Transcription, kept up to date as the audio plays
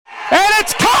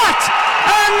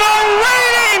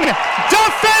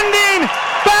defending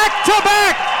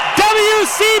back-to-back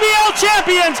WCBL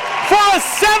champions for a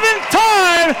 7th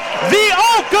time, the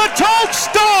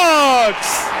Okotoks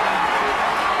Dogs!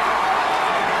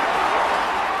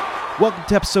 Welcome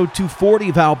to episode 240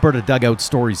 of Alberta Dugout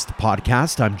Stories, the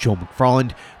podcast. I'm Joe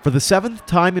McFarland. For the 7th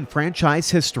time in franchise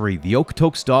history, the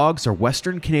Okotoks Dogs are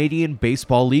Western Canadian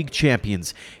Baseball League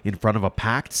champions. In front of a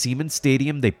packed Siemens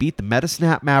Stadium, they beat the Medicine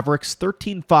Hat Mavericks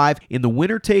 13-5 in the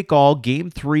winner-take-all Game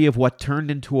 3 of what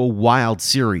turned into a wild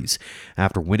series.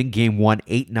 After winning Game 1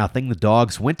 8-0, the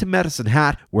Dogs went to Medicine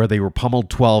Hat, where they were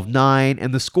pummeled 12-9,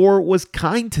 and the score was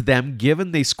kind to them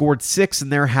given they scored 6 in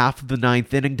their half of the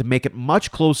 9th inning to make it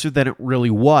much closer than it really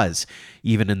was.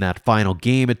 Even in that final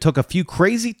game, it took a few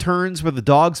crazy turns where the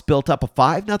Dogs built up a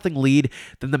 5-0 lead,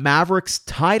 then the Mavericks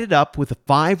tied it up with a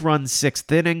 5-run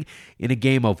 6th inning. In a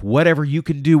game of whatever you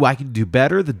can do, I can do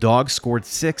better, the Dogs scored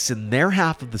 6 in their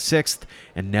half of the 6th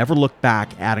and never looked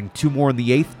back, adding 2 more in the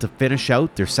 8th to finish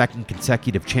out their 2nd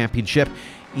consecutive championship.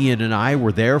 Ian and I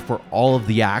were there for all of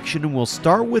the action, and we'll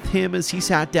start with him as he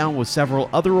sat down with several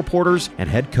other reporters and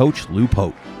head coach Lou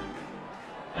Pote.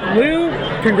 Lou,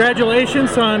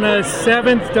 congratulations on a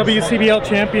 7th WCBL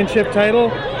championship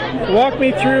title. Walk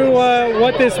me through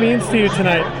what this means to you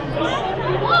tonight.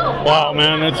 Wow,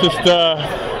 man, it's just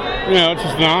it's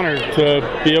just an honor to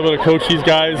be able to coach these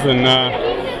guys and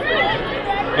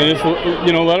just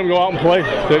let them go out and play.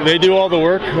 They do all the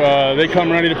work. They come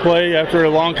ready to play after a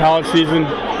long college season.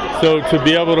 So to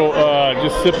be able to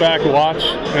just sit back and watch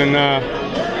and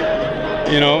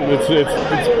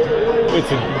it's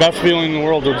the best feeling in the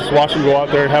world to just watch them go out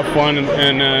there, have fun,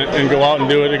 and go out and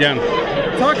do it again.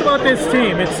 Talk about this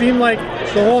team. It seemed like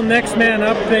the whole next man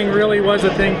up thing really was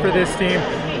a thing for this team.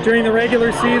 During the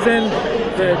regular season,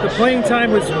 the playing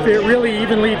time was really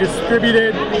evenly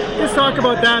distributed. Just talk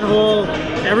about that whole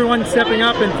everyone stepping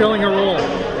up and filling a role.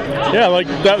 Yeah, like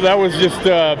that was just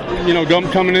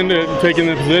coming into taking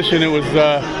the position. It was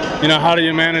how do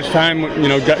you manage time?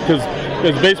 Because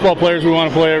as baseball players, we want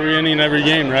to play every inning, every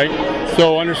game, right?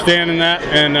 So understanding that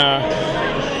and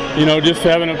just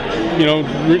having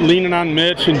leaning on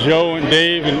Mitch and Joe and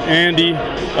Dave and Andy,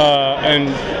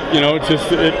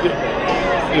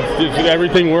 it's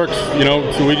everything works,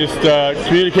 so we just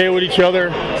communicate with each other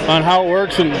on how it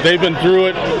works, and they've been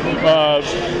through it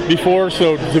before,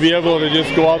 so to be able to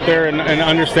just go out there and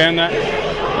understand that.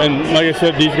 And like I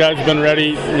said, these guys have been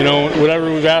ready, whatever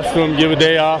we've asked them, give a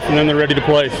day off, and then they're ready to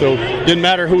play. So it didn't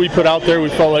matter who we put out there, we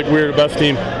felt like we were the best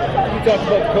team. You talked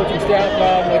about the coaching staff,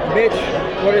 like Mitch,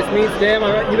 what it means to him.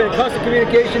 You've been in constant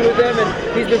communication with them, and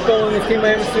he's been following this team,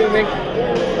 I'm assuming.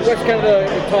 What's kind of the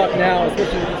talk now,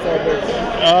 especially with the celebration?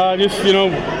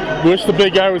 Wish the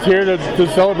big guy was here to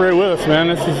celebrate with us, man.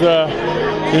 This is,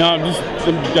 I'm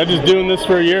just doing this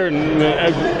for a year, and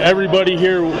everybody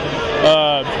here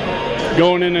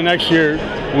going into next year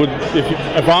would,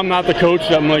 if I'm not the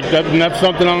coach, I'm like that's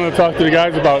something I'm going to talk to the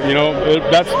guys about.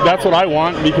 That's what I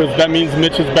want, because that means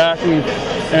Mitch is back and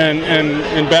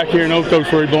back here in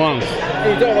Okotoks where he belongs.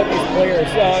 You talk about these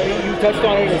players. You touched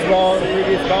on it as well in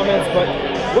previous comments, but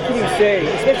what can you say?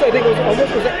 Especially, I think it was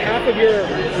half of your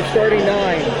starting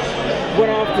 9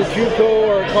 went off to JUCO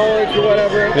or college or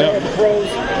whatever, or the pros,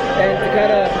 and to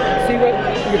kind of see what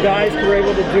the guys were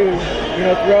able to do,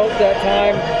 throughout that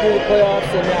time through the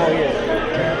playoffs and now here.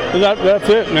 That's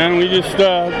it, man. We just,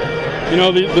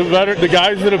 the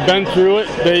guys that have been through it,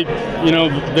 they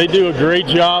do a great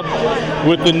job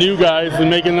with the new guys and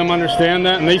making them understand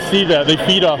that, and they see that, they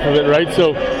feed off of it, right?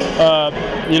 So,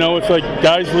 it's like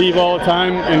guys leave all the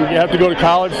time and you have to go to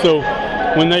college. So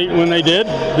when they did,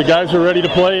 the guys are ready to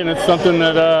play, and it's something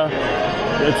that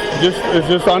it's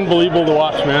just unbelievable to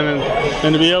watch, man,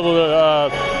 and to be able to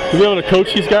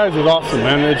coach these guys is awesome,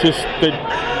 man. It's just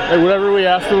whatever we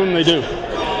ask of them, they do.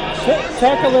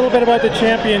 Talk a little bit about the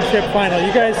championship final.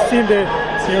 You guys seem to,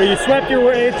 you swept your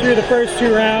way through the first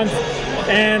 2 rounds,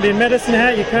 and in Medicine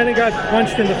Hat, you kind of got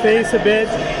punched in the face a bit.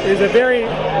 It was a very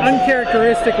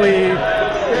uncharacteristically,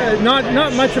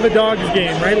 not much of a Dogs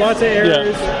game, right? Lots of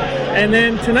errors. Yeah. And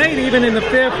then tonight, even in the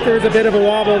 5th, there was a bit of a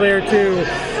wobble there too,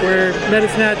 where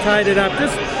Medicine Hat tied it up.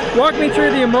 Just walk me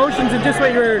through the emotions and just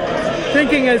what you were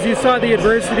thinking as you saw the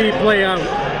adversity play out.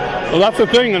 Well, that's the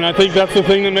thing, and I think that's the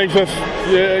thing that makes us,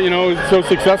 so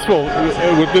successful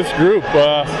with this group.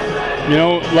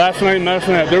 Last night in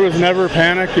Medicine Hat, there was never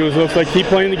panic. It was just like keep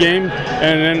playing the game,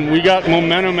 and then we got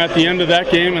momentum at the end of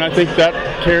that game, and I think that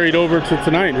carried over to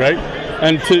tonight, right?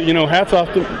 And hats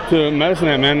off to Medicine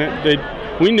Hat, man.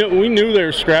 We knew they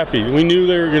were scrappy. We knew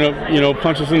they were gonna,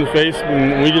 punch us in the face,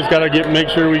 and we just got to make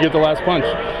sure we get the last punch.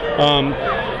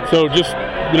 So just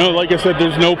like I said,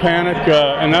 there's no panic,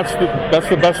 and that's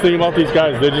the best thing about these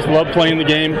guys. They just love playing the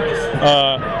game,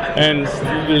 and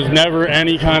there's never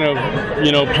any kind of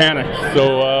panic.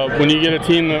 So when you get a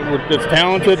team that's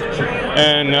talented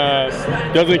and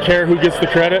doesn't care who gets the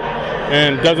credit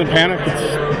and doesn't panic,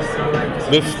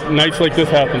 nights like this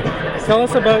happen. Tell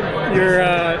us about your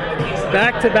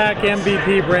back-to-back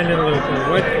MVP, Brendan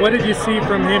Luther. What did you see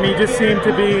from him? He just seemed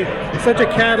to be such a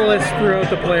catalyst throughout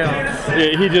the playoffs.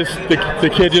 Yeah, the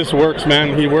kid just works,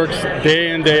 man. He works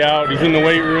day in, day out. He's in the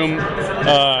weight room.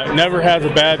 Never has a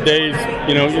bad day.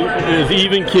 As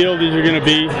even-keeled as you're going to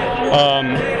be.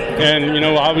 And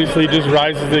obviously just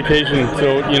rises to the occasion.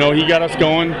 So, he got us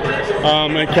going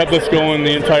and kept us going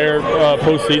the entire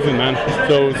postseason, man.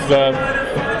 So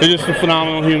he's just a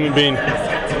phenomenal human being.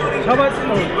 How about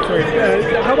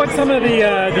some of the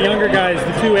younger guys,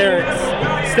 the two Erics,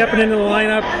 stepping into the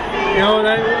lineup?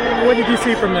 What did you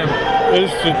see from them?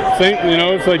 It's the same,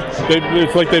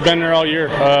 it's like they've been there all year.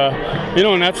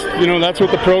 And that's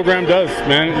what the program does,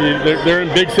 man. They're in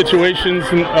big situations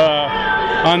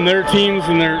on their teams,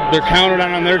 and they're counted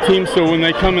on their teams. So when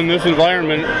they come in this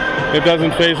environment, it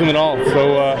doesn't faze them at all.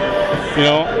 So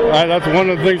that's one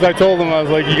of the things I told them. I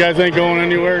was like, you guys ain't going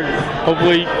anywhere.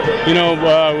 Hopefully,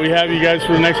 we have you guys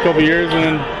for the next couple of years, and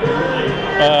then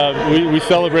we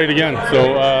celebrate again.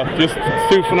 So just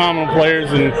two phenomenal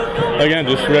players, and again,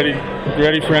 just ready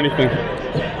for anything.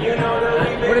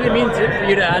 What did it mean for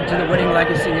you to add to the winning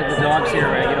legacy of the Dogs here,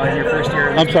 in your first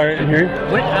year? I'm sorry, I didn't hear you.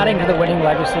 Adding to the winning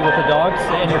legacy with the Dogs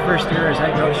in your first year as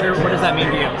head coach here, what does that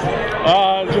mean to you?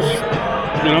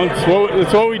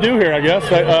 It's what we do here, I guess.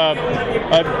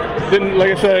 I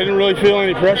didn't really feel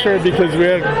any pressure because we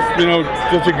had,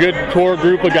 such a good core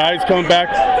group of guys coming back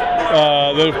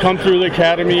that have come through the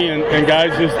academy, and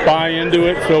guys just buy into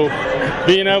it. So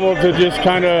being able to just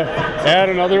kind of add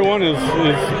another one is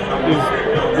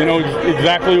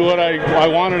exactly what I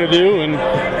wanted to do, and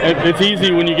it's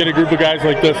easy when you get a group of guys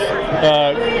like this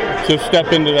to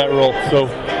step into that role. So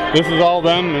this is all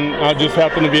them, and I just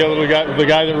happen to be able to get the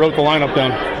guy that wrote the lineup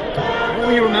down. What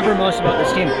do you remember most about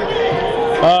this team?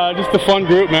 Just a fun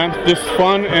group, man. Just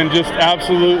fun and just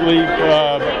absolutely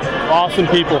awesome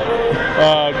people.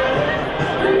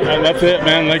 And that's it,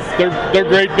 man. Like they're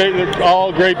great. They're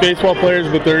all great baseball players,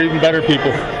 but they're even better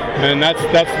people. And that's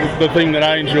the thing that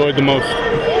I enjoyed the most.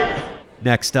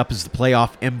 Next up is the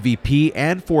playoff MVP,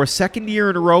 and for a second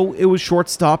year in a row, it was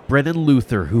shortstop Brendan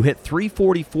Luther, who hit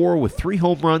 .344 with 3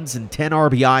 home runs and 10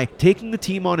 RBI, taking the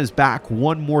team on his back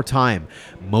one more time.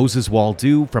 Moses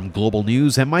Waldo from Global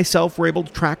News and myself were able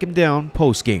to track him down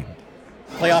post-game.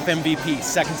 Playoff MVP,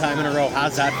 second time in a row.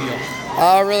 How's that feel?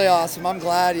 Really awesome. I'm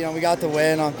glad, we got the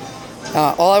win.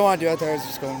 All I want to do out there is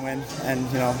just go and win. And,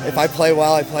 if I play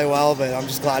well, I play well, but I'm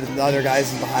just glad the other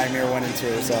guys behind me are winning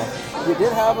too. So You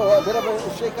did have a bit of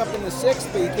a shake-up in the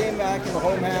 6th, but you came back in the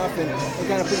home half and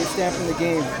kind of put your stamp in the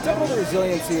game. Tell me the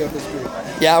resiliency of this group.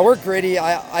 Yeah, we're gritty.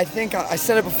 I think I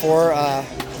said it before,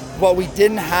 what we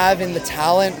didn't have in the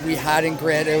talent, we had in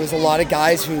grit. It was a lot of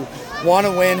guys who want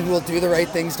to win, who will do the right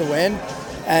things to win.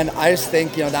 And I just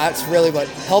think, that's really what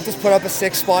helped us put up a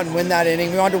 6th spot and win that inning.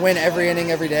 We wanted to win every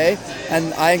inning, every day.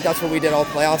 And I think that's what we did all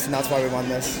playoffs, and that's why we won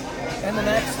this. And the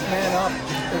next man up,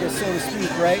 I guess, so to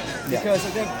speak, right? Because I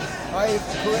think,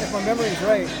 if my memory is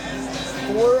right,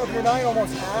 4 of your 9,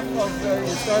 almost half of your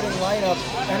starting lineup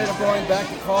ended up going back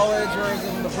to college or is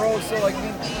in the pros. So,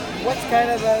 what's kind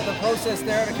of the process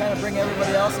there to kind of bring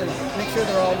everybody else and make sure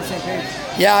they're all on the same page?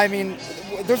 Yeah,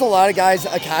 there's a lot of guys,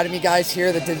 academy guys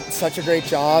here that did such a great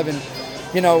job, and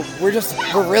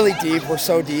we're really deep. We're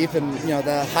so deep, and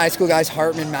the high school guys,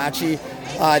 Hartman, Matchy,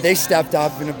 they stepped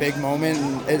up in a big moment,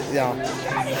 and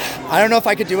I don't know if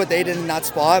I could do what they did in that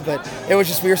spot, but it was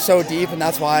just we were so deep, and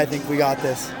that's why I think we got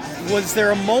this. Was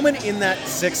there a moment in that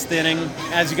 6th inning,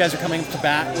 as you guys were coming to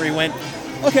bat, where you went,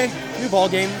 okay, new ball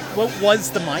game? What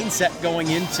was the mindset going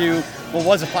into what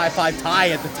was a 5-5 tie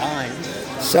at the time?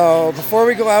 So before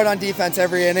we go out on defense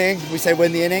every inning, we say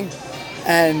win the inning.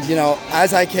 And,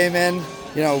 as I came in,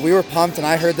 we were pumped, and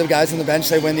I heard the guys on the bench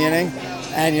say win the inning.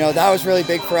 And, that was really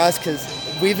big for us because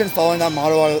we've been following that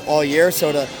motto all year.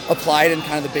 So to apply it in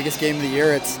kind of the biggest game of the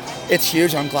year, it's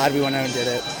huge. I'm glad we went out and did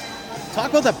it.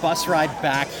 Talk about that bus ride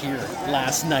back here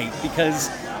last night, because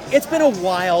it's been a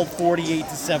wild 48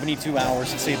 to 72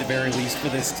 hours, to say the very least, for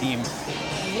this team.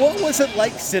 What was it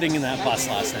like sitting in that bus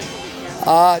last night?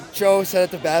 Joe said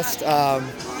it the best,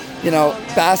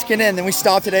 basking in. Then we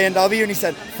stopped at A&W, and he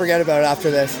said, forget about it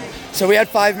after this. So we had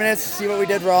 5 minutes to see what we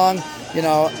did wrong,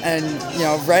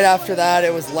 and right after that,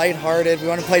 it was lighthearted. We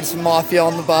went and played some Mafia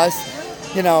on the bus,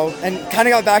 and kind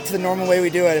of got back to the normal way we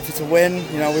do it. If it's a win,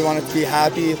 we want it to be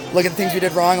happy. Look at the things we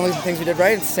did wrong and look at the things we did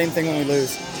right. It's the same thing when we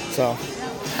lose. So,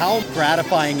 how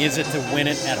gratifying is it to win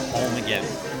it at home again?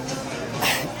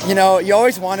 You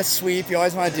always want to sweep, you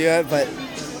always want to do it, but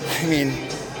I mean,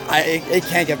 it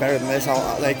can't get better than this.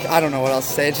 I don't know what else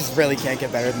to say. It just really can't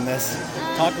get better than this.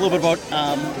 Talk a little bit about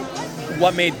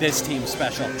what made this team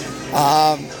special.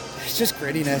 It's just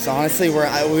grittiness. Honestly, we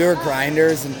were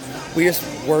grinders, and we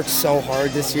just worked so hard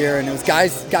this year. And it was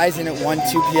guys in at 1,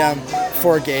 2 p.m.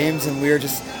 4 games, and we were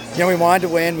just, we wanted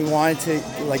to win. We wanted to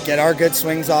get our good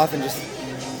swings off, and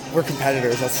we're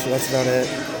competitors. That's about it.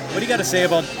 What do you got to say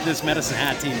about this Medicine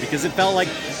Hat team? Because it felt like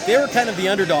they were kind of the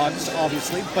underdogs,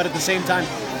 obviously, but at the same time,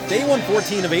 they won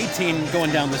 14 of 18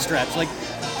 going down the stretch.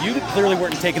 You clearly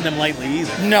weren't taking them lightly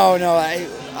either. No.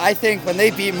 I think when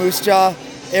they beat Moose Jaw,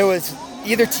 it was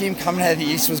either team coming out of the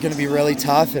East was going to be really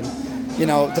tough. And,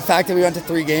 the fact that we went to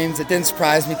 3 games, it didn't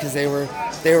surprise me because they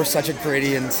were such a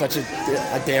gritty and such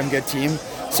a damn good team.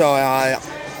 So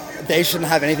they shouldn't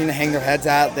have anything to hang their heads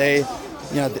at. They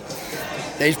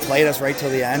played us right till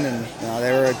the end, and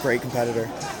they were a great competitor.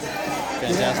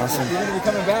 Fantastic. Awesome. You're going to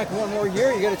be coming back one more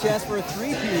year. You got a chance for a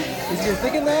 3-peat. Is you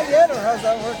thinking that yet, or how's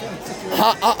that working?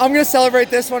 I'm going to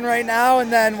celebrate this one right now,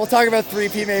 and then we'll talk about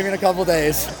 3-peat maybe in a couple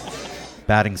days.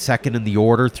 Batting second in the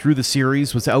order through the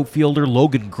series was outfielder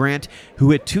Logan Grant,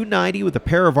 who hit .290 with a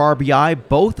pair of RBI,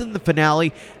 both in the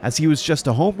finale, as he was just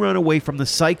a home run away from the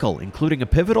cycle, including a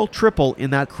pivotal triple in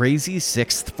that crazy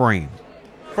 6th frame.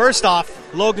 First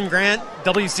off, Logan Grant,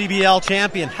 WCBL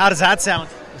champion. How does that sound?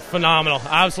 Phenomenal,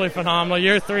 absolutely phenomenal.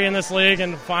 Year 3 in this league,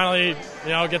 and finally,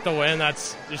 get the win.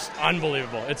 That's just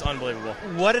unbelievable. It's unbelievable.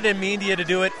 What did it mean to you to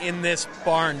do it in this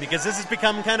barn? Because this has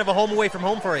become kind of a home away from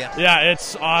home for you. Yeah,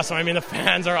 it's awesome. I mean, the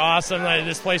fans are awesome.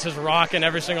 This place is rocking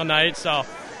every single night. So,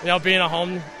 being a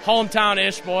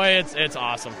hometown-ish boy, it's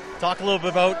awesome. Talk a little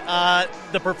bit about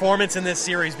the performance in this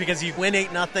series, because you win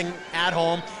 8-0 at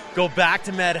home, go back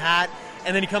to Med Hat,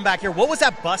 and then you come back here. What was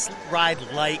that bus ride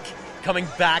like coming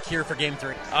back here for Game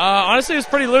 3? Honestly, it was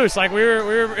pretty loose. We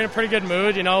were in a pretty good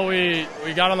mood.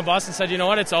 We got on the bus and said,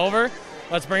 what, it's over.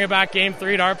 Let's bring it back Game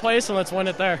 3 to our place and let's win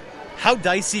it there. How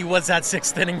dicey was that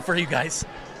 6th inning for you guys?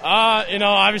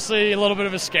 Obviously a little bit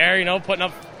of a scare. Putting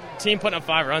up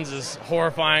 5 runs is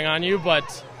horrifying on you,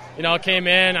 but it came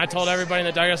in. I told everybody in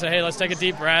the dugout, I said, hey, let's take a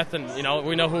deep breath, and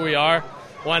we know who we are.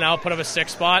 Went out, put up a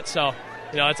 6 spot, so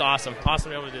it's awesome.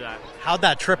 Awesome to be able to do that. How'd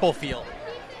that triple feel?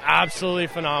 Absolutely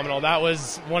phenomenal. That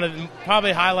was one of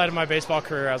probably highlight of my baseball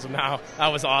career as of now. That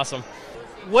was awesome.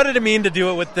 What did it mean to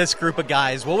do it with this group of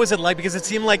guys? What was it like? Because it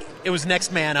seemed like it was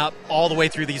next man up all the way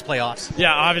through these playoffs.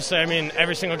 Yeah, obviously.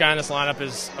 Every single guy in this lineup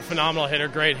is a phenomenal hitter,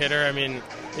 great hitter.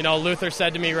 Luther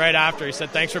said to me right after, he said,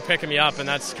 thanks for picking me up, and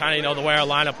that's kind of, the way our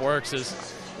lineup works is,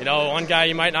 one guy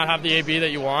you might not have the AB that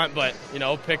you want, but,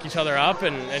 pick each other up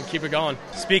and keep it going.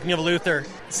 Speaking of Luther,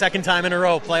 2nd time in a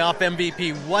row, playoff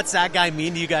MVP. What's that guy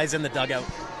mean to you guys in the dugout?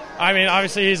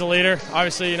 Obviously he's a leader.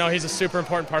 Obviously, he's a super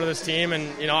important part of this team,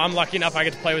 and, I'm lucky enough I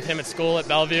get to play with him at school at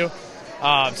Bellevue.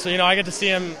 So, I get to see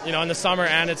him, in the summer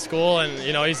and at school, and,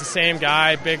 he's the same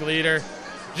guy, big leader,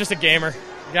 just a gamer.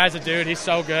 The guy's a dude. He's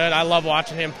so good. I love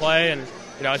watching him play, and,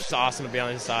 it's just awesome to be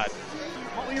on his side.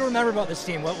 What will you remember about this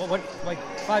team? What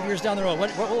 5 years down the road,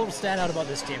 what will stand out about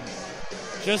this team?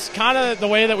 Just kind of the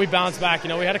way that we bounced back. We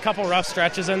had a couple rough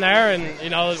stretches in there, and,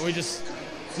 we just,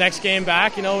 next game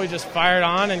back, we just fired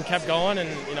on and kept going, and,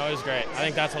 it was great. I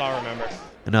think that's what I'll remember.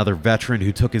 Another veteran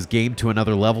who took his game to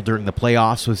another level during the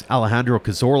playoffs was Alejandro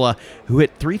Cazorla, who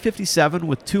hit .357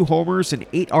 with 2 homers and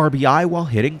 8 RBI while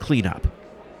hitting cleanup.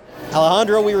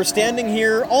 Alejandro, we were standing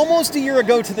here almost a year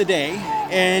ago to the day,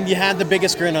 and you had the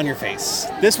biggest grin on your face.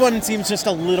 This one seems just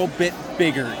a little bit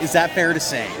bigger. Is that fair to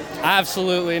say?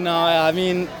 Absolutely. No,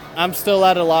 I'm still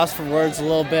at a loss for words a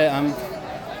little bit.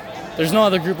 There's no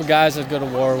other group of guys I'd go to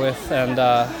war with, and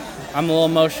I'm a little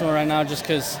emotional right now just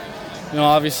because,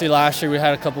 obviously last year we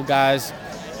had a couple guys,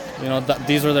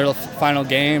 these were their final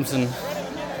games, and,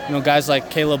 guys like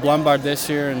Caleb Lombard this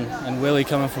year and Willie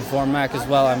coming from Fort Mac as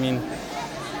well.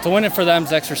 To win it for them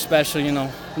is extra special,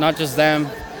 not just them.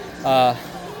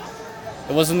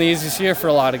 It wasn't the easiest year for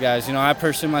a lot of guys. I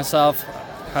personally myself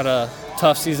had a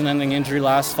tough season-ending injury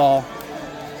last fall.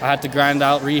 I had to grind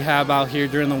out rehab out here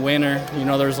during the winter.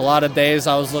 There was a lot of days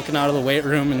I was looking out of the weight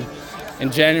room and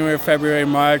in January, February,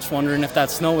 March, wondering if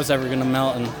that snow was ever going to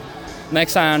melt. And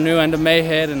next time I knew, end of May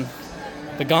hit, and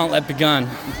the gauntlet begun.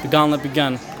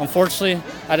 Unfortunately,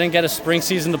 I didn't get a spring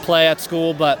season to play at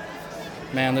school, but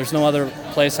man, there's no other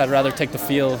place I'd rather take the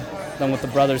field than with the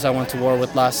brothers I went to war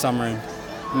with last summer. And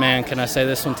man, can I say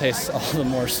this one tastes all the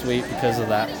more sweet because of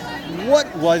that.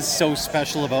 What was so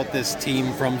special about this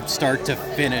team from start to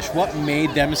finish? What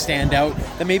made them stand out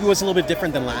that maybe was a little bit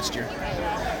different than last year?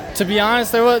 To be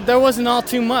honest, there wasn't all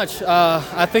too much.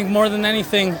 I think more than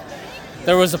anything,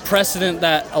 there was a precedent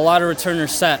that a lot of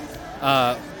returners set.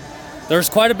 There was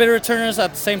quite a bit of returners.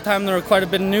 At the same time, there were quite a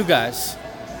bit of new guys.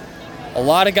 A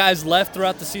lot of guys left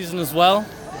throughout the season as well,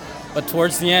 but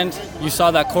towards the end, you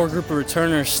saw that core group of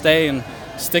returners stay and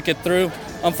stick it through.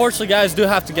 Unfortunately, guys do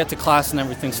have to get to class and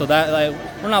everything, so that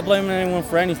we're not blaming anyone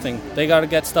for anything. They got to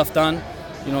get stuff done,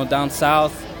 down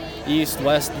south, east,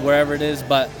 west, wherever it is.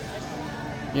 But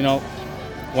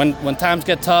when times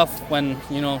get tough, when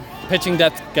pitching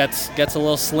depth gets a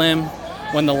little slim,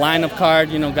 when the lineup card,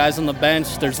 guys on the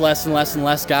bench, there's less and less and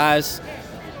less guys.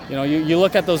 You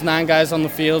look at those 9 guys on the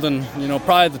field, and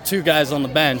probably the 2 guys on the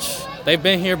bench. They've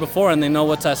been here before, and they know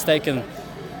what's at stake. And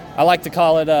I like to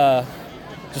call it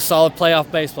just solid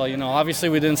playoff baseball. Obviously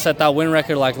we didn't set that win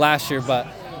record like last year, but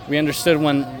we understood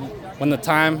when the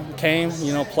time came,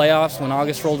 playoffs, when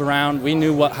August rolled around, we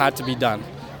knew what had to be done.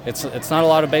 It's not a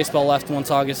lot of baseball left once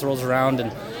August rolls around,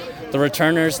 and the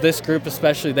returners, this group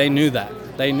especially, they knew that.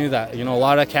 They knew that. A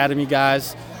lot of academy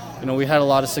guys, we had a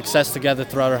lot of success together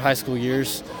throughout our high school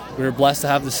years. We were blessed to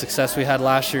have the success we had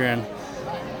last year, and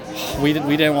we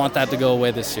didn't want that to go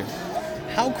away this year.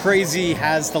 How crazy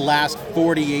has the last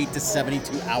 48 to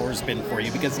 72 hours been for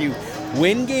you? Because you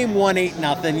win game 1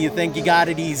 8-0, you think you got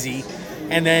it easy,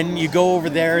 and then you go over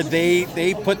there,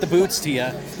 they put the boots to you.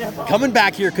 Coming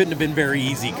back here couldn't have been very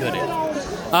easy, could it?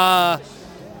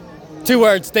 2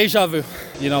 words, deja vu.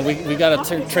 We got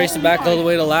to trace it back all the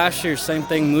way to last year. Same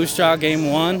thing, Moose Jaw game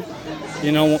 1.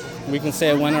 We can say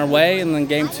it went our way, and then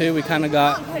game 2 we kind of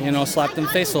got, slapped in the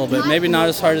face a little bit. Maybe not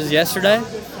as hard as yesterday,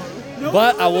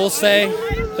 but I will say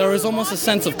there was almost a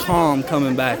sense of calm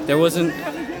coming back. There wasn't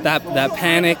that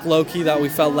panic, low-key, that we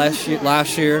felt last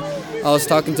year. I was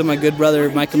talking to my good brother,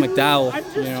 Micah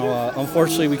McDowell.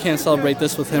 Unfortunately, we can't celebrate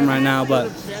this with him right now,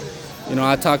 but,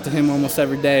 I talk to him almost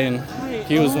every day, and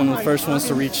he was one of the first ones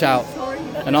to reach out.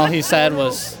 And all he said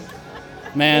was,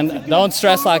 man, don't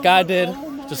stress like I did.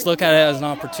 Just look at it as an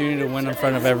opportunity to win in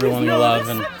front of everyone you love,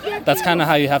 and that's kind of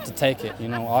how you have to take it.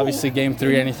 Obviously game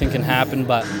 3, anything can happen,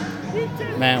 but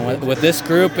man, with this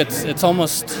group, it's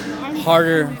almost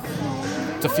harder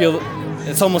to feel.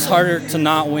 It's almost harder to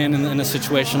not win in a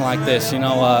situation like this.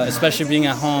 Especially being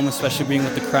at home, especially being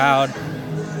with the crowd,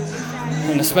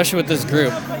 and especially with this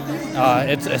group.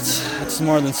 It's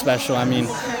more than special.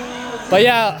 But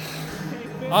yeah,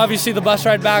 obviously the bus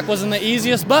ride back wasn't the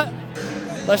easiest, but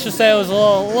let's just say it was a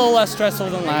little less stressful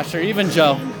than last year. Even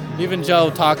Joe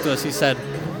talked to us. He said,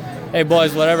 hey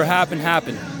boys, whatever happened.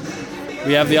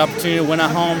 We have the opportunity to win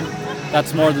at home.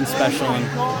 That's more than special. And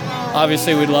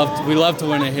obviously we love to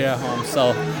win it here at home.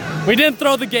 So we didn't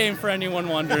throw the game, for anyone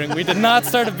wondering. We did not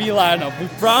start a B lineup. We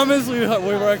promise we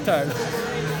worked hard.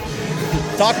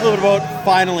 Talk a little bit about,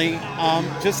 finally,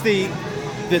 just the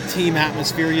team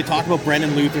atmosphere. You talked about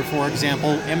Brendan Luther, for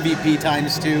example, MVP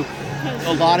 ×2.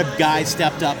 A lot of guys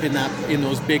stepped up in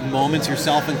those big moments,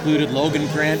 yourself included. Logan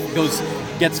Grant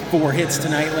gets 4 hits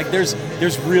tonight. Like there's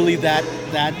really that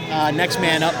next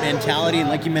man up mentality, and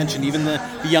like you mentioned, even the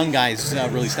young guys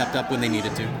really stepped up when they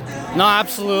needed to. No,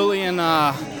 absolutely, and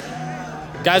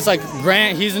guys like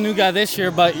Grant, he's a new guy this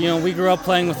year, but we grew up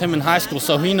playing with him in high school,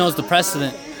 so he knows the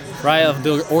precedent, right, of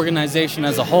the organization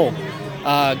as a whole.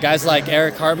 Guys like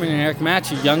Eric Hartman and Eric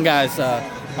Matchey, young guys.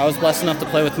 I was blessed enough to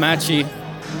play with Matchey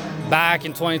back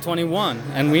in 2021,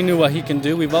 and we knew what he can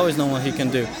do. We've always known what he can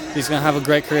do. He's going to have a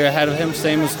great career ahead of him.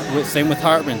 Same with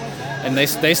Hartman, and they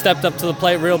stepped up to the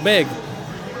plate real big.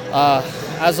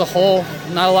 As a whole,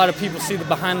 not a lot of people see the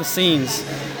behind the scenes.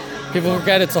 People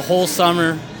forget it's a whole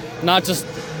summer, not just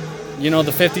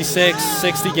the 56,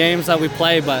 60 games that we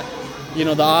play, but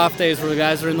the off days where the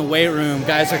guys are in the weight room,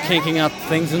 guys are kinking out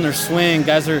things in their swing,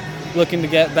 guys are looking to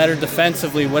get better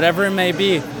defensively, whatever it may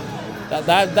be.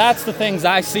 That's the things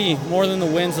I see more than the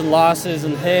wins and losses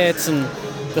and hits and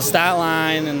the stat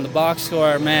line and the box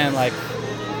score. Man, like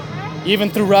even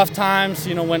through rough times,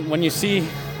 when you see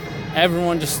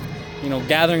everyone just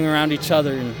gathering around each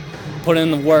other and putting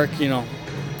in the work,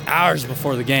 hours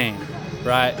before the game,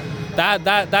 right?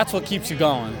 That's what keeps you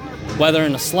going. Whether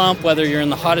in a slump, whether you're in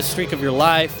the hottest streak of your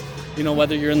life,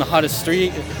 whether you're in the hottest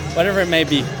streak, whatever it may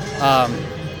be.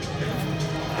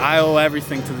 I owe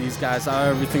everything to these guys. I owe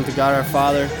everything to God our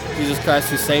Father, Jesus Christ,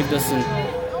 who saved us.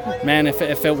 And man, if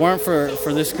it weren't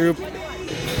for this group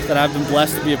that I've been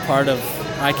blessed to be a part of,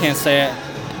 I can't say it,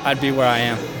 I'd be where I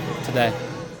am today.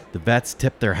 The vets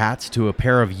tipped their hats to a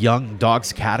pair of young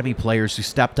Dogs Academy players who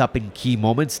stepped up in key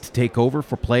moments to take over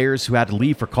for players who had to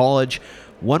leave for college.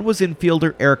 One was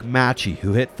infielder Eric Matchey,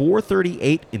 who hit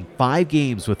 .438 in 5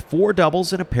 games with 4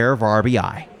 doubles and a pair of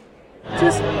RBI.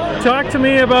 Just talk to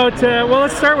me about, well,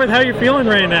 let's start with how you're feeling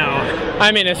right now.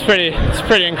 I mean, it's pretty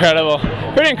incredible.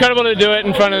 Pretty incredible to do it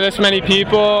in front of this many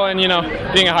people, and, you know,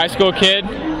 being a high school kid,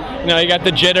 you know, you got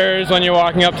the jitters when you're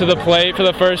walking up to the plate for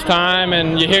the first time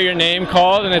and you hear your name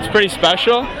called, and it's pretty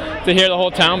special to hear the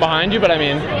whole town behind you. But I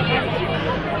mean,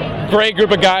 great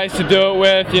group of guys to do it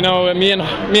with. You know, me and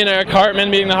Eric Hartman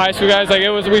being the high school guys, like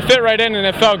we fit right in and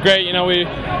it felt great. You know, we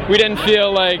didn't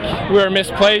feel like we were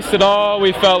misplaced at all.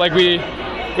 We felt like we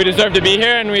deserved to be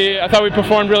here, and I thought we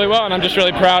performed really well, and I'm just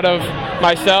really proud of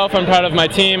myself, I'm proud of my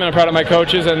team, and I'm proud of my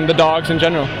coaches and the dogs in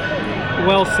general.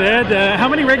 Well said. How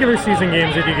many regular season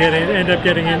games did you end up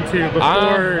getting into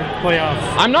before playoffs?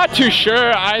 I'm not too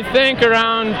sure. I think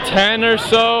around 10 or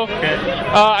so. Okay.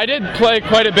 I did play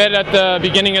quite a bit at the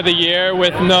beginning of the year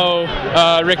with no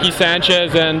Ricky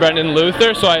Sanchez and Brendan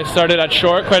Luther, so I started at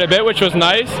short quite a bit, which was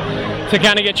nice to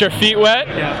kind of get your feet wet.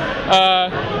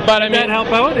 Yeah. But I Did mean, that help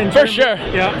out? For sure.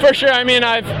 Yeah. For sure. I mean,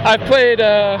 I've played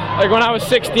like when I was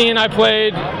 16, I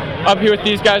played up here with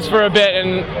these guys for a bit,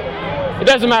 and it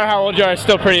doesn't matter how old you are, it's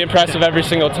still pretty impressive every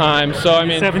single time. So I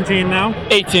mean, 17 now?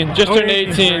 18, just turned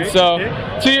 18. Right. So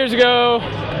Okay. 2 years ago,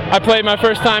 I played my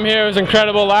first time here. It was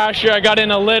incredible. Last year I got in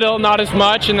a little, not as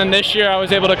much, and then this year I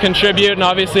was able to contribute and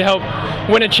obviously help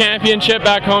win a championship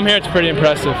back home here. It's pretty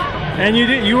impressive. And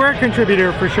you were a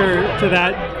contributor for sure to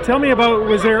that. Tell me about,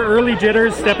 was there early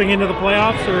jitters stepping into the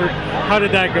playoffs, or how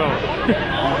did that go?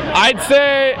 I'd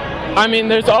say, I mean,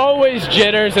 there's always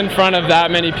jitters in front of that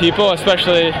many people,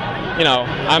 especially, you know,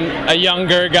 I'm a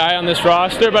younger guy on this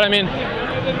roster, but I mean,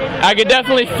 I could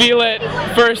definitely feel it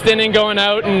first inning going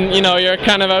out, and you know, you're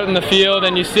kind of out in the field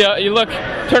and you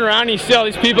turn around and you see all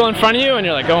these people in front of you and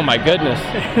you're like, oh my goodness.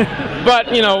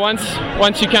 But you know,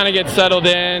 once you kind of get settled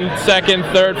in, second,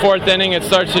 third, fourth inning, it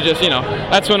starts to just, you know,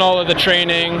 that's when all of the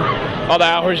training, all the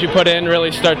hours you put in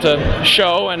really start to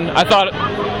show. And I thought,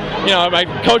 you know, my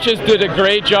coaches did a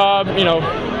great job, you know,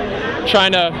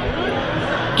 trying to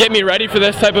get me ready for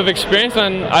this type of experience,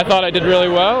 and I thought I did really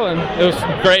well, and it was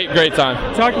great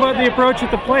time. Talk about the approach at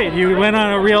the plate. You went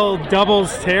on a real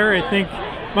doubles tear. I think,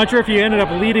 I'm not sure if you ended up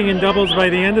leading in doubles by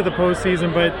the end of the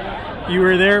postseason, but you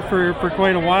were there for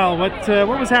quite a while. What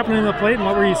was happening on the plate, and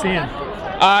what were you seeing?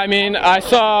 I mean, I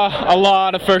saw a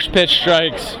lot of first pitch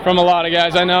strikes from a lot of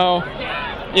guys. I know,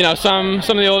 you know, some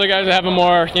of the older guys have a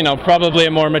more, you know, probably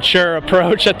a more mature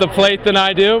approach at the plate than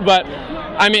I do, but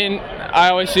I mean, I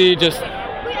always see just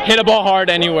hit a ball hard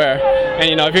anywhere, and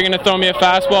you know, if you're going to throw me a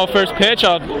fastball first pitch,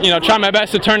 I'll, you know, try my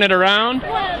best to turn it around.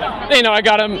 You know, I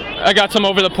got some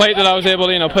over the plate that I was able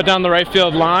to, you know, put down the right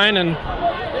field line, and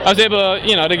I was able to,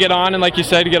 you know, to get on and, like you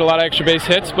said, to get a lot of extra base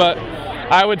hits. But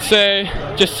I would say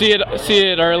just see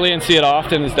it early and see it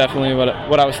often is definitely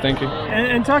what I was thinking.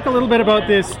 And talk a little bit about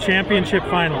this championship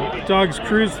final. Dogs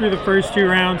cruised through the first 2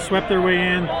 rounds, swept their way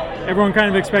in. Everyone kind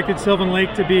of expected Sylvan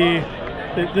Lake to be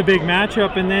the big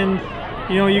matchup, and then,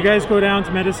 you know, you guys go down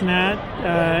to Medicine Hat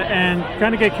and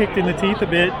kind of get kicked in the teeth a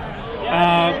bit.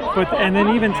 And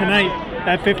then even tonight,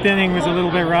 that 5th inning was a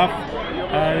little bit rough.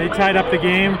 They tied up the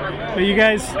game, but you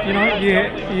guys, you know,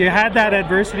 you had that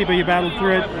adversity, but you battled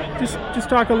through it. Just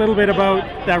talk a little bit about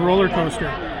that roller coaster.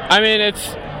 I mean,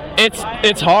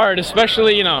 it's hard,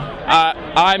 especially, you know,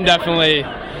 I'm definitely,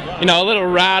 you know, a little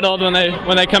rattled when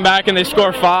they come back and they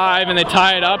score 5 and they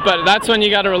tie it up. But that's when you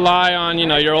got to rely on, you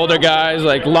know, your older guys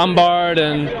like Lombard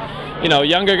and, you know,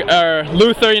 younger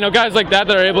Luther, you know, guys like that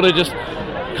are able to just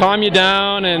calm you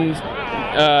down and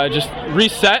just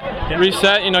reset.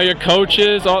 You know, your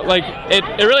coaches, like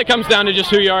it really comes down to just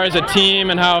who you are as a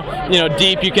team and how, you know,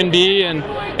 deep you can be. And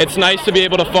it's nice to be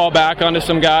able to fall back onto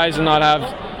some guys and not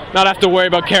have to worry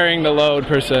about carrying the load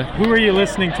per se. Who are you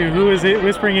listening to? Who is it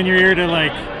whispering in your ear to,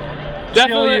 like,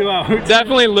 chill you out?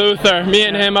 Definitely Luther. Me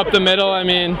and him up the middle. I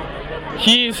mean,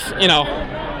 he's, you know,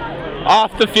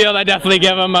 off the field, I definitely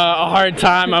give him a hard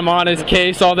time. I'm on his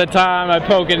case all the time. I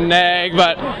poke and nag,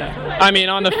 but I mean,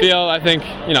 on the field, I think,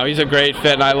 you know, he's a great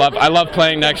fit, and I love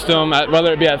playing next to him,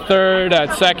 whether it be at third,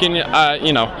 at second.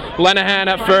 You know, Lenahan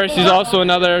at first. He's also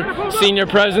another senior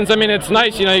presence. I mean, it's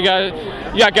nice. You know, you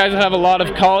got guys that have a lot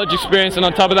of college experience, and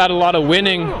on top of that, a lot of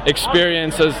winning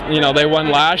experience. As you know, they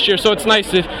won last year, so it's nice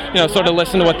to, you know, sort of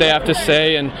listen to what they have to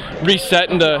say and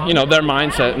reset into, you know, their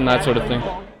mindset and that sort of thing.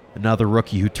 Another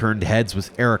rookie who turned heads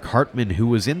was Eric Hartman, who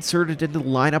was inserted into the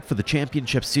lineup for the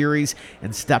championship series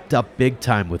and stepped up big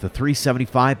time with a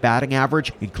 .375 batting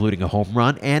average, including a home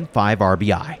run and 5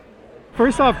 RBI.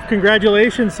 First off,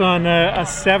 congratulations on a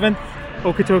 7th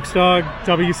Okotoks Dog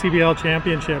WCBL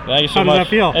championship. Thank you so How much. does that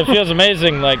feel? It feels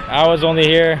amazing. Like, I was only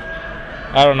here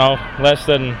I don't know, less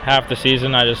than half the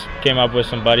season, I just came up with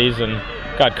some buddies and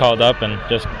got called up and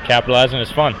just capitalizing.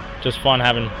 It's fun. Just fun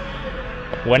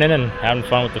winning and having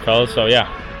fun with the fellas, so yeah.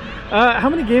 How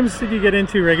many games did you get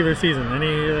into regular season?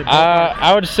 Any?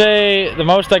 I would say the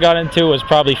most I got into was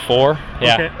probably 4.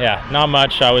 Yeah, Okay. yeah, not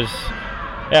much. I was,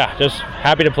 just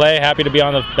happy to play, happy to be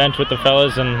on the bench with the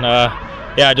fellas, and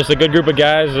just a good group of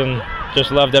guys, and just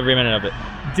loved every minute of it.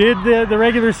 Did the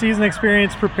regular season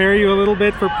experience prepare you a little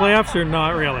bit for playoffs, or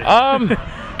not really?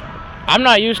 I'm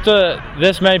not used to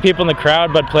this many people in the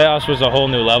crowd, but playoffs was a whole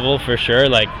new level for sure.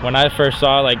 Like when I first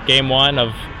saw like game 1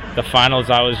 of the finals,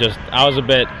 I was a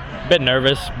bit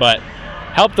nervous, but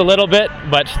helped a little bit.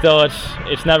 But still,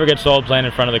 it's never gets old playing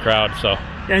in front of the crowd. So.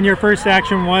 And your first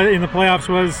action in the playoffs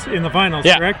was in the finals,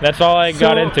 correct? That's all I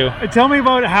got into. Tell me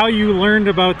about how you learned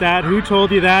about that. Who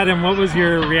told you that, and what was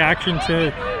your reaction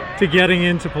to getting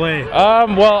into play?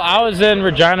 Well, I was in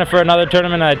Regina for another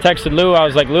tournament. I texted Lou. I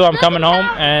was like, Lou, I'm coming home,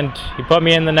 and he put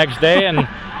me in the next day, and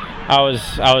I was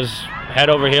head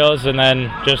over heels, and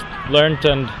then just learned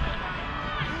and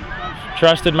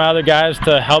trusted my other guys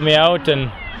to help me out,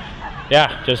 and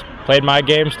just played my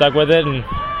game, stuck with it, and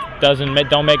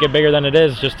don't make it bigger than it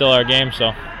is. Just still our game.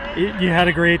 So you had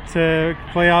a great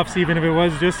playoffs, even if it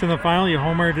was just in the final. You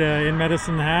homered in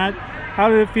Medicine Hat. How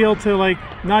did it feel to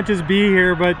not just be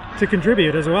here, but to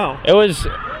contribute as well? It was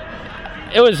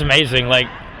amazing. Like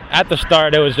at the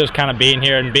start, it was just kind of being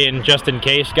here and being just in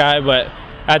case guy, but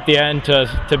at the end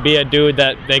to be a dude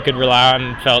that they could rely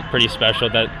on felt pretty special.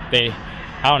 That they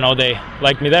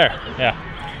liked me there. Yeah.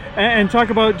 And talk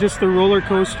about just the roller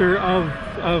coaster of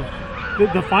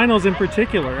the finals in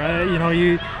particular.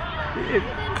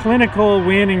 Clinical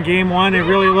win in game 1. It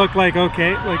really looked like,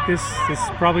 okay, like this is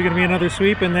probably going to be another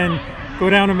sweep, and then go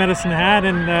down to Medicine Hat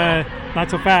and not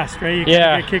so fast, right? You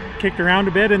get kicked around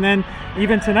a bit, and then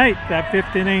even tonight, that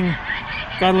 5th inning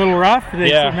got a little rough.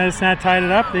 Medicine Hat tied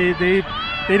it up. They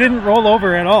didn't roll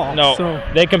over at all. No, so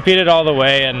they competed all the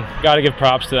way, and got to give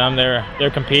props to them.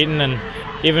 They're competing, and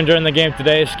even during the game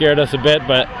today, scared us a bit,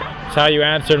 but it's how you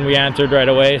answer, and we answered right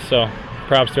away, so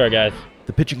props to our guys.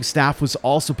 The pitching staff was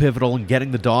also pivotal in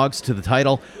getting the Dogs to the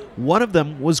title. One of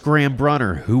them was Graham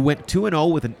Brunner, who went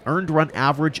 2-0 with an earned run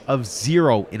average of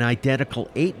 0 in identical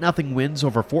 8-0 wins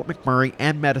over Fort McMurray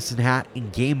and Medicine Hat in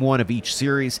Game 1 of each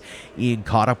series. Ian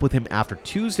caught up with him after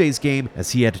Tuesday's game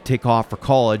as he had to take off for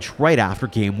college right after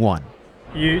Game 1.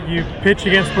 You pitched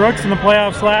against Brooks in the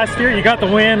playoffs last year. You got the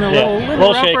win, a little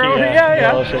rough shaky, road.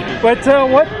 Yeah. A little shaky. But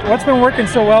what's been working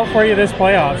so well for you this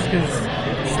playoffs? Because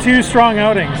it's 2 strong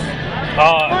outings.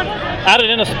 Added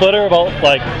in a splitter about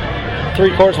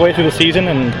 3/4 way through the season,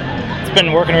 and it's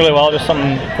been working really well. Just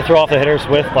something to throw off the hitters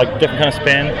with, different kind of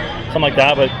spin, something like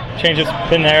that. But change has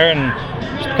been there, and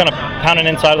just kind of pounding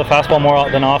inside of the fastball more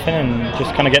than often, and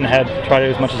just kind of getting ahead. Try to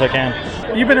do as much as I can.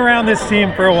 You've been around this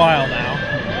team for a while now.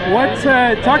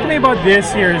 Talk to me about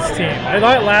this year's team. I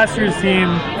thought last year's team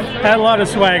had a lot of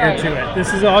swagger to it.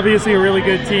 This is obviously a really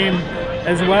good team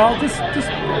as well. Just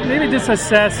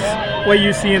assess what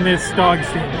you see in this Dogs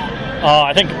team.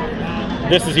 I think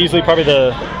this is easily probably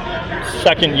the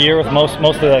second year with most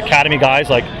of the academy guys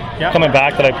coming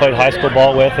back that I played high school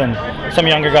ball with, and some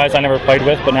younger guys I never played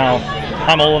with, but now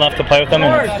I'm old enough to play with them,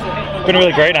 and it's been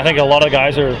really great. And I think a lot of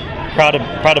guys are proud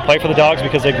to play for the Dogs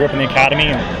because they grew up in the academy,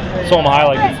 and so am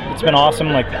I. It's been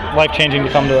awesome, life-changing to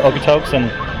come to Okotoks,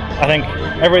 and I think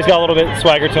everybody's got a little bit of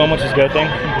swagger to them, which is a good thing.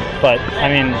 But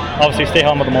obviously stay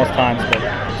home with the most times, but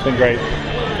it's been great.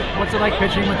 What's it like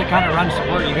pitching with the kind of run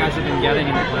support you guys have been getting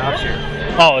in the playoffs here?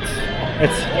 Oh,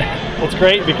 it's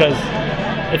great because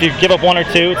if you give up 1 or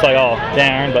 2, it's oh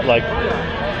darn. But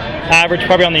average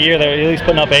probably on the year they're at least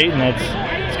putting up 8, and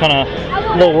it's kind of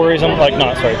a little worrisome. A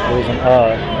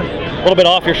little bit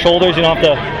off your shoulders. You don't have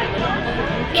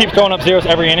to keep throwing up zeros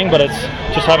every inning, but it's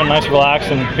just having a nice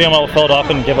relax and being able to fill it up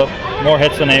and give up more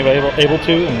hits than they were able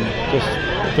to, and just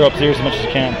throw up zeros as much as you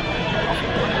can.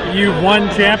 You've won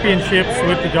championships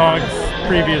with the Dogs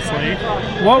previously.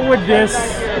 What would this,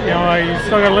 you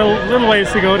still got a little ways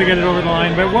to go to get it over the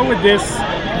line, but what would this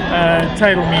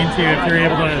title mean to you if you're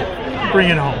able to bring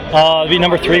it home? It'd be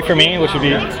number 3 for me, which would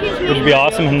be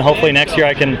awesome, and hopefully next year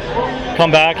I can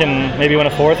come back and maybe win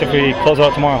a 4th if we close it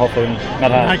out tomorrow, hopefully.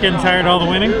 Not getting tired of all the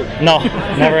winning? No,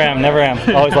 never am.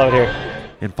 Always love it here.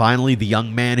 And finally, the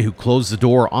young man who closed the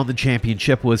door on the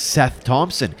championship was Seth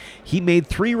Thompson. He made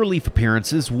 3 relief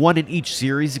appearances, 1 in each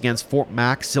series against Fort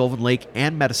Mac, Sylvan Lake,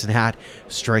 and Medicine Hat,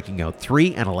 striking out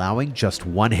 3 and allowing just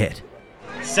 1 hit.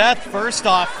 Seth, first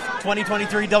off,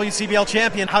 2023 WCBL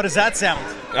champion. How does that sound?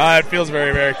 It feels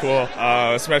very, very cool,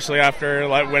 especially after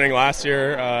winning last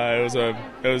year.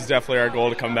 It was definitely our goal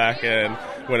to come back and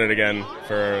win it again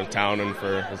for town and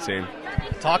for the team.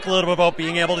 Talk a little bit about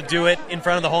being able to do it in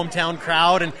front of the hometown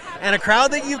crowd and a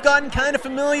crowd that you've gotten kind of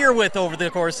familiar with over the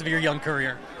course of your young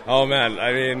career. Oh, man.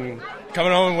 I mean,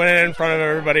 coming home and winning it in front of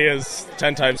everybody is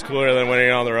 10 times cooler than winning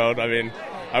it on the road. I mean,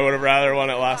 I would have rather won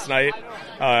it last night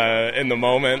in the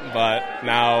moment, but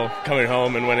now coming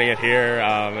home and winning it here,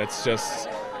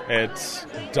 it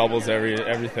doubles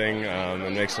everything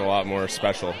and makes it a lot more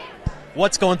special.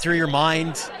 What's going through your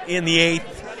mind in the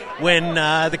 8th when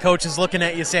the coach is looking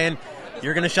at you saying,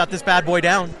 you're going to shut this bad boy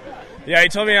down? Yeah, he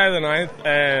told me out of the 9th,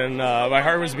 and my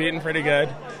heart was beating pretty good.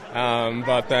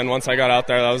 But then once I got out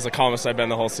there, that was the calmest I've been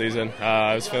the whole season.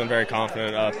 I was feeling very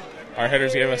confident. Our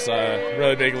hitters gave us a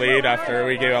really big lead after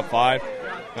we gave up 5.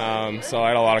 So I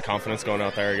had a lot of confidence going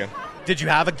out there again. Did you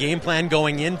have a game plan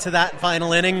going into that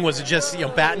final inning? Was it just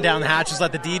batten down the hatches,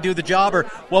 let the D do the job, or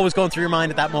what was going through your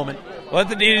mind at that moment? Let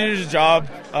the D do the job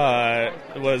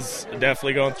was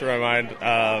definitely going through my mind.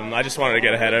 I just wanted to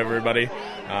get ahead of everybody.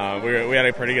 We had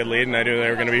a pretty good lead, and I knew they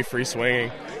were going to be free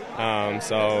swinging.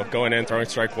 So going in, throwing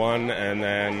strike 1, and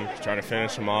then trying to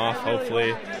finish them off,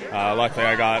 hopefully. Luckily,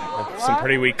 I got some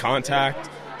pretty weak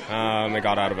contact. They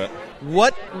got out of it.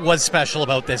 What was special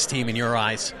about this team in your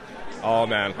eyes? Oh,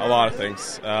 man, a lot of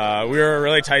things. We were a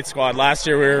really tight squad. Last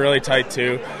year, we were really tight,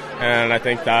 too, and I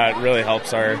think that really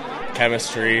helps our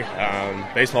chemistry.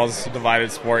 Baseball's a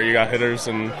divided sport. You got hitters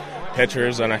and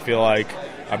pitchers, and I feel like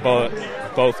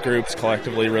both groups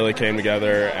collectively really came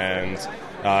together, and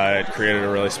it created a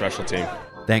really special team.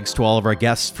 Thanks to all of our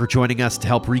guests for joining us to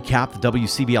help recap the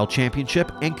WCBL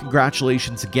Championship, and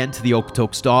congratulations again to the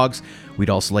Okotoks Dogs. We'd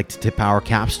also like to tip our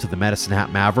caps to the Medicine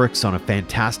Hat Mavericks on a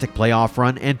fantastic playoff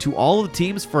run, and to all of the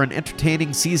teams for an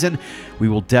entertaining season. We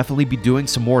will definitely be doing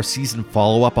some more season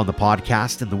follow-up on the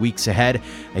podcast in the weeks ahead.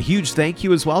 A huge thank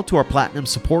you as well to our Platinum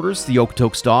supporters, the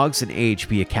Okotoks Dogs and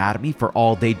AHB Academy, for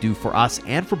all they do for us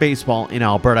and for baseball in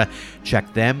Alberta.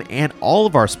 Check them and all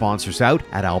of our sponsors out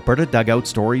at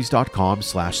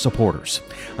albertadugoutstories.com/supporters.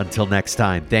 Until next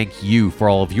time, thank you for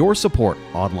all of your support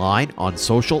online, on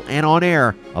social, and on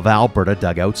air of Alberta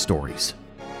Dugout Stories.